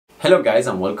Hello guys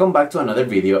and welcome back to another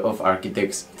video of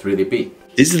Architects 3DP.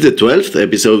 This is the 12th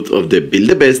episode of the Build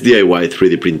the Best DIY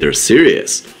 3D printer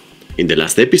series. In the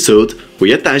last episode,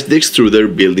 we attached the extruder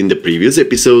built in the previous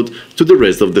episode to the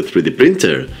rest of the 3D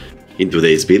printer. In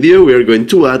today's video we are going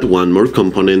to add one more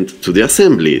component to the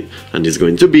assembly, and it's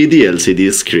going to be the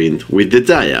LCD screen with the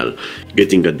dial,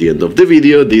 getting at the end of the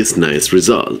video this nice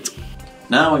result.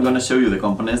 Now I'm going to show you the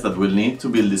components that we'll need to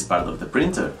build this part of the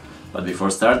printer. But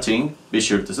before starting, be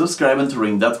sure to subscribe and to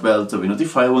ring that bell to be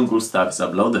notified when cool stuff is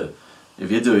uploaded. If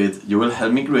you do it, you will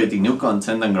help me creating new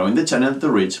content and growing the channel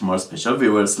to reach more special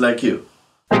viewers like you.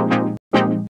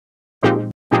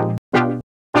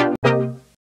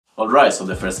 Alright, so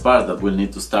the first part that we'll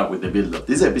need to start with the build of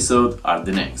this episode are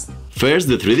the next. First,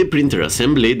 the 3D printer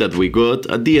assembly that we got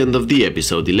at the end of the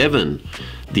episode 11.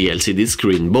 The LCD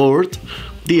screen board,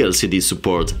 the LCD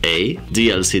support A, the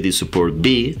LCD support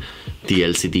B, the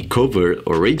LCD cover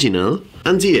original,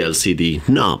 and the LCD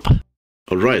knob.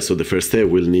 Alright, so the first step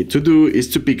we'll need to do is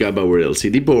to pick up our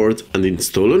LCD board and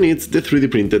install on it the 3D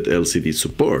printed LCD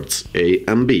supports A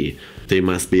and B. They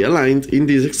must be aligned in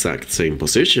this exact same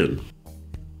position.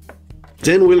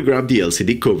 Then we'll grab the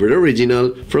LCD cover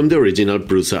original from the original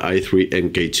Prusa i3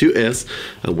 NK2S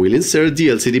and we'll insert the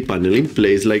LCD panel in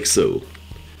place like so.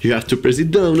 You have to press it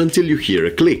down until you hear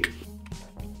a click.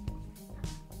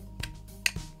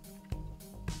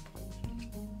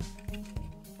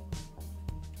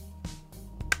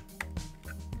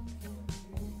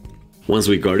 Once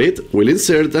we got it, we'll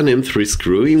insert an M3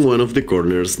 screw in one of the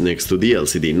corners next to the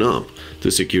LCD knob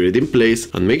to secure it in place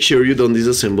and make sure you don't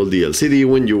disassemble the LCD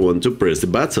when you want to press the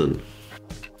button.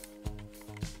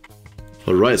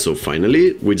 Alright, so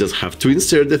finally, we just have to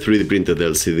insert the 3D printed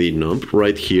LCD knob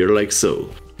right here like so.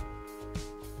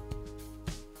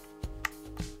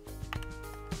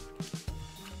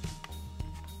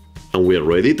 And we are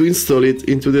ready to install it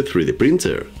into the 3D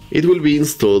printer. It will be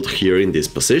installed here in this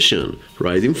position,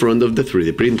 right in front of the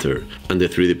 3D printer, and the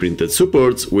 3D printed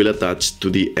supports will attach to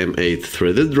the M8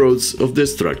 threaded rods of the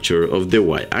structure of the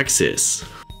Y-axis.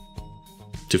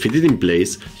 To fit it in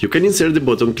place, you can insert the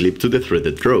bottom clip to the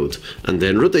threaded rod, and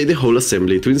then rotate the whole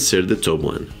assembly to insert the top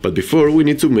one. But before we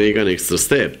need to make an extra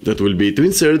step, that will be to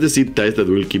insert the zip ties that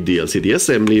will keep the LCD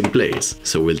assembly in place.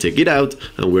 So we'll take it out,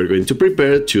 and we're going to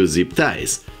prepare two zip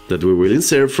ties that we will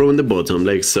insert from the bottom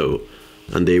like so,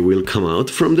 and they will come out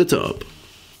from the top.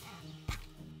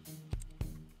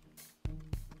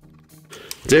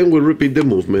 Then we'll repeat the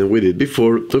movement we did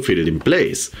before to fit it in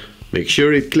place. Make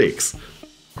sure it clicks.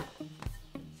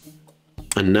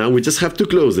 And now we just have to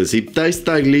close the zip ties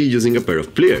tightly using a pair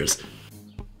of pliers.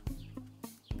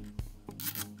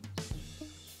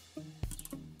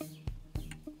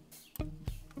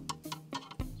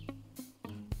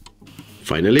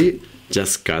 Finally,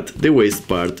 just cut the waste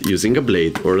part using a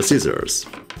blade or a scissors.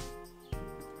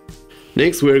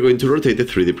 Next, we are going to rotate the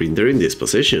 3D printer in this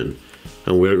position,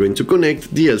 and we are going to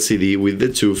connect the LCD with the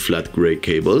two flat gray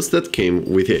cables that came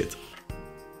with it.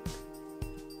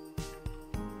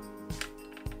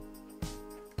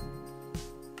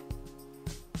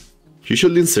 You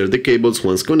should insert the cables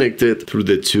once connected through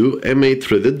the two M8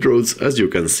 threaded rods as you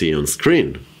can see on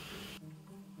screen.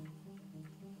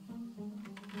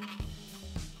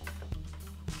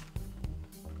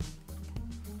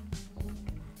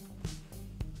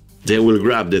 Then we'll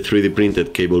grab the 3D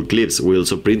printed cable clips we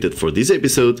also printed for this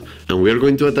episode, and we are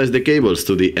going to attach the cables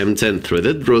to the M10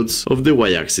 threaded rods of the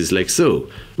Y-axis like so,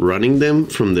 running them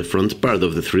from the front part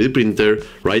of the 3D printer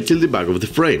right till the back of the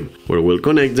frame, where we'll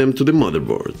connect them to the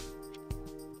motherboard.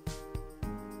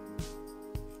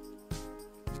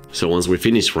 So once we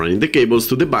finish running the cables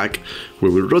to the back, we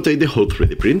will rotate the whole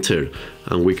 3D printer,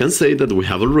 and we can say that we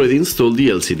have already installed the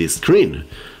LCD screen.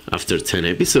 After 10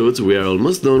 episodes, we are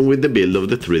almost done with the build of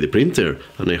the 3D printer,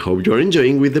 and I hope you are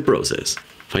enjoying with the process.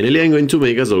 Finally, I'm going to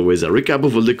make as always a recap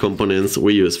of all the components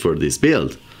we use for this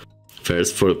build.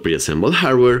 First, for pre-assembled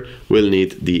hardware, we'll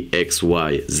need the X,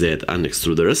 Y, Z and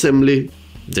extruder assembly.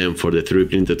 Then for the 3D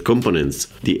printed components,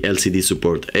 the LCD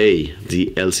support A, the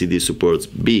LCD support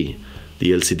B,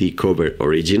 the LCD cover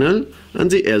original, and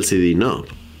the LCD knob,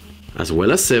 as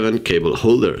well as 7 cable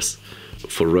holders.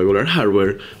 For regular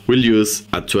hardware, we'll use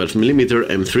a 12mm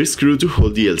M3 screw to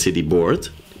hold the LCD board,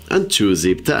 and 2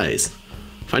 zip ties.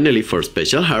 Finally, for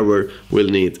special hardware, we'll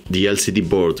need the LCD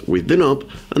board with the knob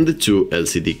and the 2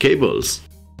 LCD cables.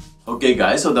 Okay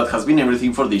guys, so that has been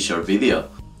everything for this short video.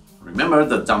 Remember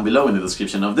that down below in the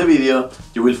description of the video,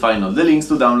 you will find all the links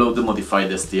to download the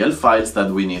modified STL files that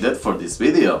we needed for this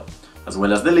video, as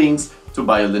well as the links to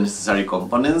buy all the necessary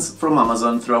components from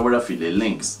Amazon through our affiliate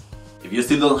links. If you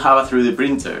still don't have a 3D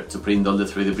printer to print all the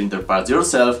 3D printer parts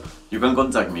yourself, You can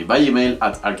contact me by email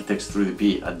at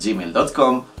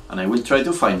architects3dp@gmail.com and I will try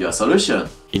to find you a solution.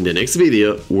 In the next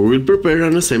video, we will prepare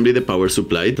and assemble the power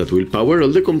supply that will power all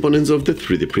the components of the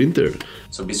 3D printer.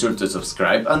 So be sure to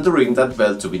subscribe and to ring that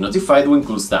bell to be notified when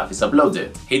cool stuff is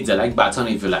uploaded. Hit the like button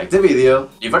if you like the video,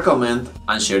 leave a comment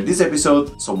and share this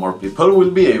episode so more people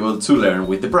will be able to learn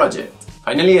with the project.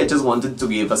 Finally, I just wanted to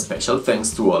give a special thanks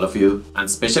to all of you, and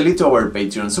especially to our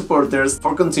Patreon supporters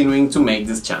for continuing to make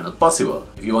this channel possible.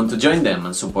 If you want to join them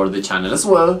and support the channel as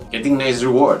well, getting nice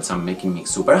rewards and making me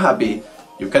super happy,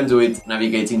 you can do it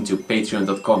navigating to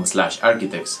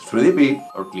patreon.com/architects3dp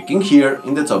or clicking here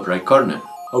in the top right corner.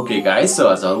 Okay guys,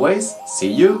 so as always,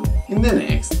 see you in the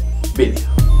next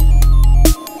video.